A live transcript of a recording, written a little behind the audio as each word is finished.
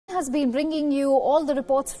Has been bringing you all the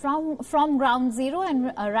reports from Ground Zero,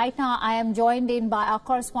 and right now I am joined in by our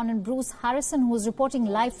correspondent Bruce Harrison, who is reporting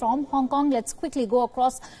live from Hong Kong. Let's quickly go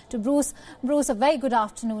across to Bruce. Bruce, a very good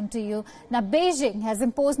afternoon to you. Now, Beijing has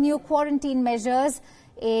imposed new quarantine measures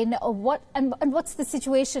in what's the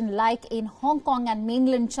situation like in Hong Kong and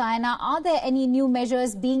mainland China? Are there any new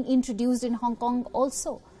measures being introduced in Hong Kong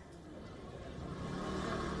also?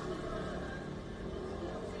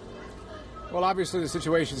 Well, obviously the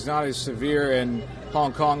situation is not as severe in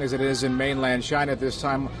Hong Kong as it is in mainland China at this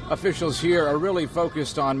time. Officials here are really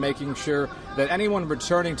focused on making sure that anyone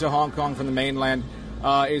returning to Hong Kong from the mainland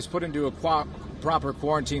is put into a proper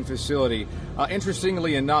quarantine facility.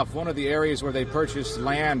 Interestingly enough, one of the areas where they purchased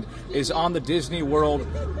land is on the Disney World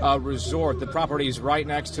resort. The property is right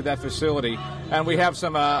next to that facility. And we have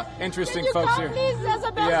some interesting folks here.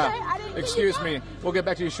 Yeah, excuse me. We'll get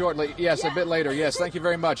back to you shortly. Yes, a bit later. Yes, thank you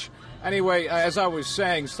very much. Anyway, as I was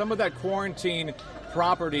saying, some of that quarantine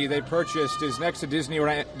property they purchased is next to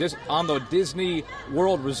on the Disney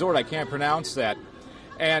World resort. I can't pronounce that.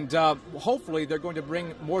 And hopefully they're going to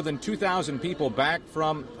bring more than 2,000 people back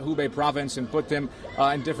from Hubei province and put them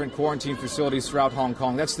in different quarantine facilities throughout Hong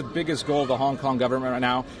Kong. That's the biggest goal of the Hong Kong government right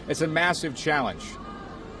now. It's a massive challenge.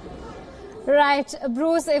 Right,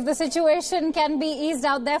 Bruce, if the situation can be eased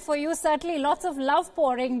out there for you, certainly lots of love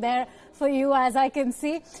pouring there for you, as I can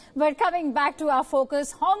see. But coming back to our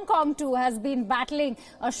focus, Hong Kong too has been battling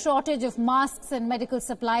a shortage of masks and medical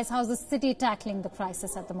supplies. How's the city tackling the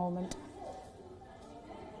crisis at the moment?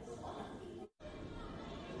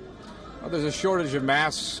 Well, there's a shortage of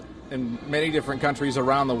masks in many different countries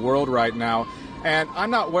around the world right now. And I'm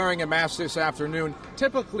not wearing a mask this afternoon.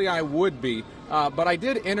 Typically I would be, but I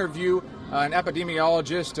did interview an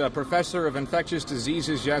epidemiologist, a professor of infectious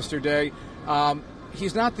diseases yesterday.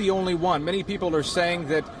 He's not the only one. Many people are saying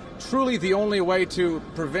that truly the only way to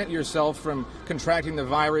prevent yourself from contracting the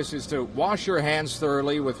virus is to wash your hands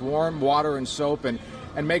thoroughly with warm water and soap and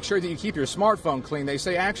make sure that you keep your smartphone clean. They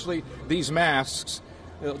say actually these masks,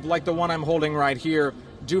 like the one I'm holding right here,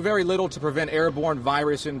 do very little to prevent airborne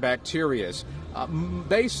virus and bacteria.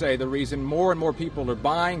 They say the reason more and more people are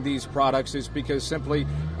buying these products is because simply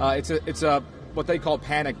it's a what they call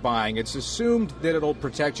panic buying. It's assumed that it'll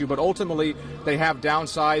protect you, but ultimately they have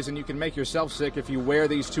downsides and you can make yourself sick if you wear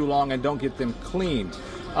these too long and don't get them cleaned.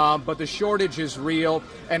 But the shortage is real,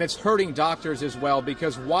 and it's hurting doctors as well,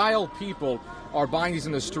 because while people are buying these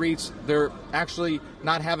in the streets, they're actually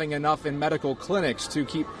not having enough in medical clinics to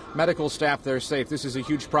keep medical staff there safe. This is a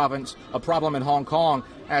huge a problem in Hong Kong,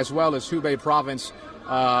 as well as Hubei province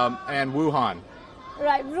and Wuhan.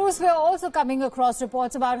 Right, Bruce, we're also coming across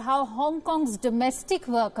reports about how Hong Kong's domestic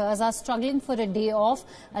workers are struggling for a day off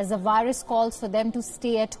as the virus calls for them to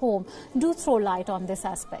stay at home. Do throw light on this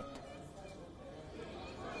aspect.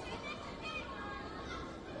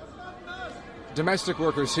 Domestic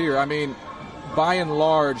workers here, I mean, by and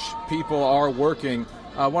large, people are working.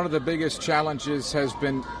 One of the biggest challenges has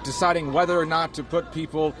been deciding whether or not to put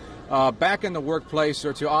people back in the workplace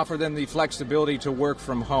or to offer them the flexibility to work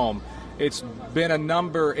from home. It's been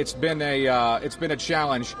a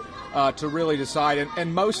challenge to really decide,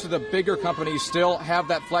 and most of the bigger companies still have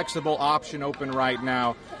that flexible option open right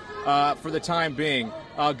now for the time being.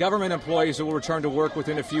 Government employees will return to work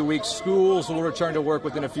within a few weeks. Schools will return to work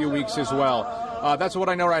within a few weeks as well. That's what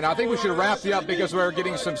I know right now. I think we should wrap you up because we're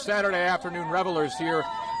getting some Saturday afternoon revelers here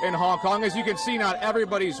in Hong Kong. As you can see, not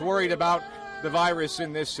everybody's worried about the virus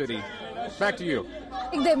in this city. Back to you.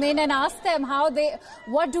 Them in and ask them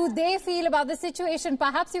what do they feel about the situation.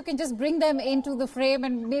 Perhaps you can just bring them into the frame,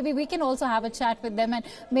 and maybe we can also have a chat with them and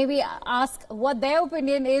maybe ask what their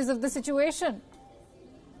opinion is of the situation.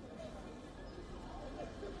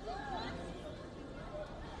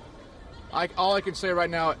 All I can say right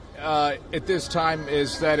now at this time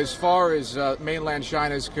is that as far as mainland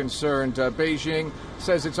China is concerned, Beijing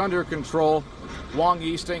says it's under control. Wang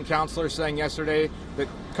Yi, state councillor, saying yesterday that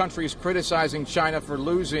countries criticizing China for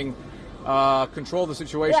losing control of the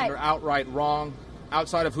situation are outright wrong.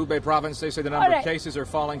 Outside of Hubei province, they say the number of cases are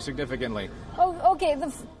falling significantly. Oh, okay, the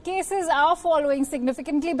cases are falling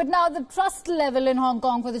significantly, but now the trust level in Hong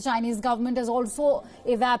Kong for the Chinese government has also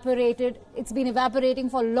evaporated. It's been evaporating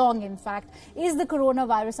for long, in fact. Is the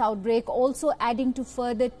coronavirus outbreak also adding to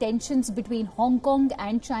further tensions between Hong Kong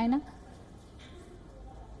and China?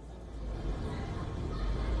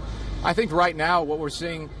 I think right now what we're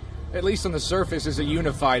seeing, at least on the surface, is a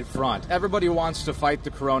unified front. Everybody wants to fight the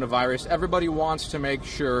coronavirus. Everybody wants to make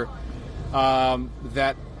sure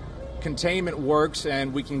that containment works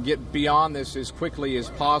and we can get beyond this as quickly as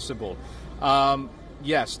possible.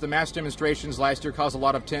 Yes, the mass demonstrations last year caused a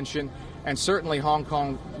lot of tension, and certainly Hong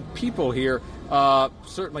Kong people here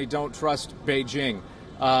certainly don't trust Beijing.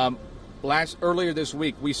 Earlier this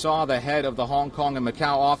week, we saw the head of the Hong Kong and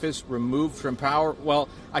Macau office removed from power. Well,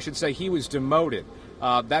 I should say he was demoted.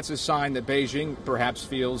 That's a sign that Beijing perhaps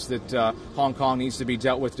feels that Hong Kong needs to be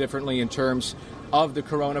dealt with differently in terms of the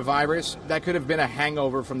coronavirus. That could have been a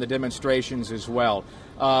hangover from the demonstrations as well.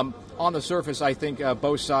 On the surface, I think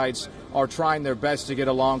both sides are trying their best to get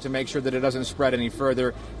along to make sure that it doesn't spread any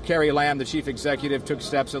further. Carrie Lam, the chief executive, took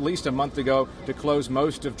steps at least a month ago to close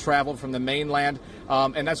most of travel from the mainland,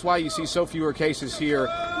 and that's why you see so fewer cases here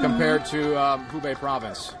compared to Hubei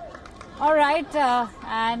province. All right,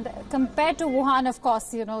 and compared to Wuhan, of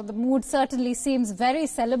course, you know, the mood certainly seems very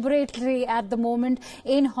celebratory at the moment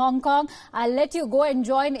in Hong Kong. I'll let you go and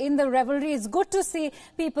join in the revelry. It's good to see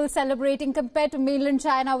people celebrating compared to mainland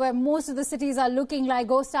China, where most of the cities are looking like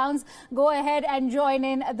ghost towns. Go ahead and join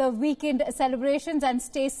in the weekend celebrations and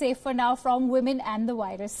stay safe for now from women and the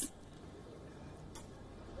virus.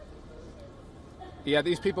 Yeah,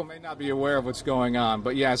 these people may not be aware of what's going on,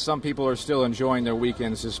 but yeah, some people are still enjoying their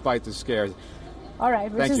weekends despite the scares. All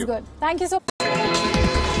right, which is good. Thank you so much.